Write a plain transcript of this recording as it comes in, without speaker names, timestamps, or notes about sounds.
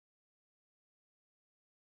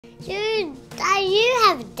you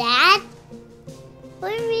have a dad?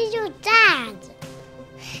 Where is your dad?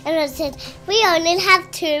 And I said, we only have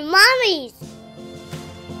 2 mummies.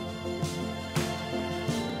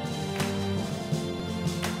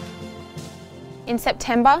 In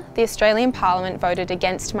September, the Australian Parliament voted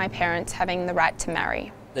against my parents having the right to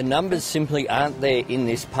marry. The numbers simply aren't there in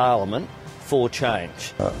this Parliament for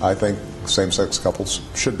change. I think same-sex couples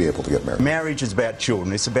should be able to get married. Marriage is about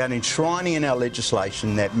children. It's about enshrining in our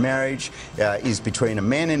legislation that marriage is between a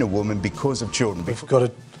man and a woman because of children. We've got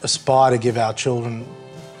to aspire to give our children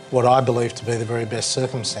what I believe to be the very best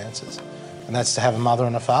circumstances, and that's to have a mother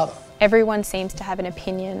and a father. Everyone seems to have an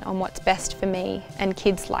opinion on what's best for me and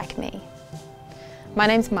kids like me. My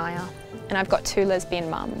name's Maya, and I've got 2 lesbian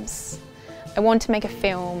mums. I want to make a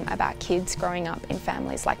film about kids growing up in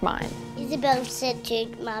families like mine. Isabel said to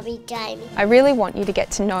Mummy Jamie. I really want you to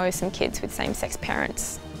get to know some kids with same-sex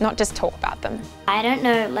parents, not just talk about them. I don't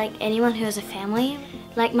know, like, anyone who has a family.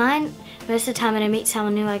 Like mine, most of the time when I meet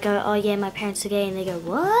someone new, I go, oh yeah, my parents are gay, and they go,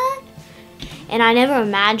 what? And I never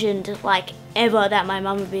imagined, like, ever that my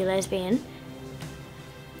mum would be lesbian.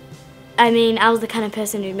 I mean, I was the kind of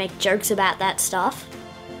person who'd make jokes about that stuff.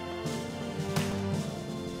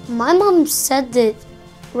 My mum said that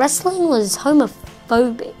wrestling was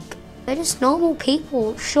homophobic. They're just normal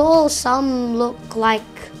people. Sure, some look like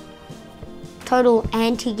total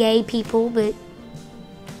anti-gay people, but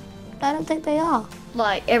I don't think they are.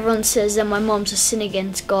 Like, everyone says that my mom's a sin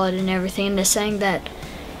against God and everything, and they're saying that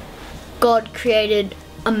God created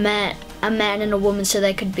a man and a woman so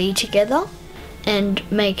they could be together and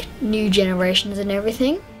make new generations and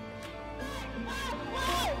everything.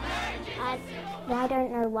 I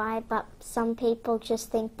don't know why, but some people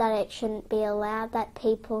just think that it shouldn't be allowed, that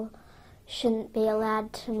people shouldn't be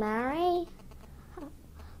allowed to marry,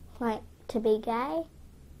 like, to be gay.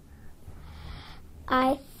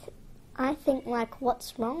 I think, like,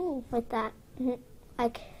 what's wrong with that?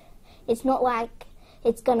 Like, it's not like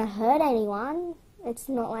it's gonna hurt anyone. It's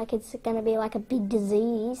not like it's going to be like a big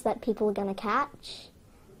disease that people are going to catch.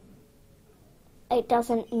 It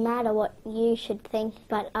doesn't matter what you should think,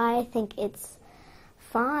 but I think it's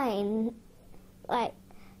fine. Like,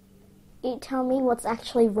 you tell me what's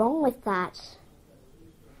actually wrong with that.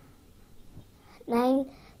 Name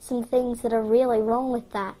some things that are really wrong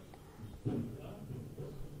with that.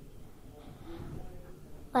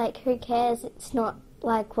 Like, who cares? It's not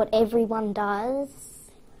like what everyone does.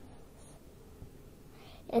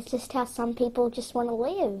 It's just how some people just want to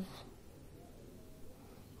live.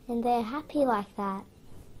 And they're happy like that.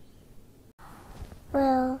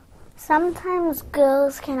 Well, sometimes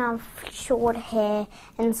girls can have short hair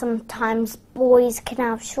and sometimes boys can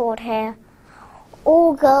have short hair.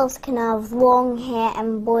 All girls can have long hair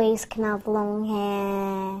and boys can have long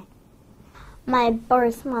hair. My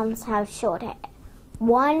both mums have short hair.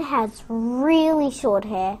 One has really short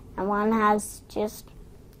hair and one has just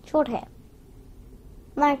short hair.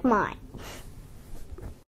 Like mine.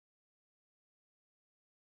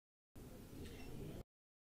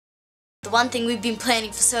 The one thing we've been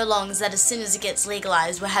planning for so long is that as soon as it gets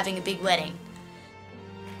legalised, we're having a big wedding.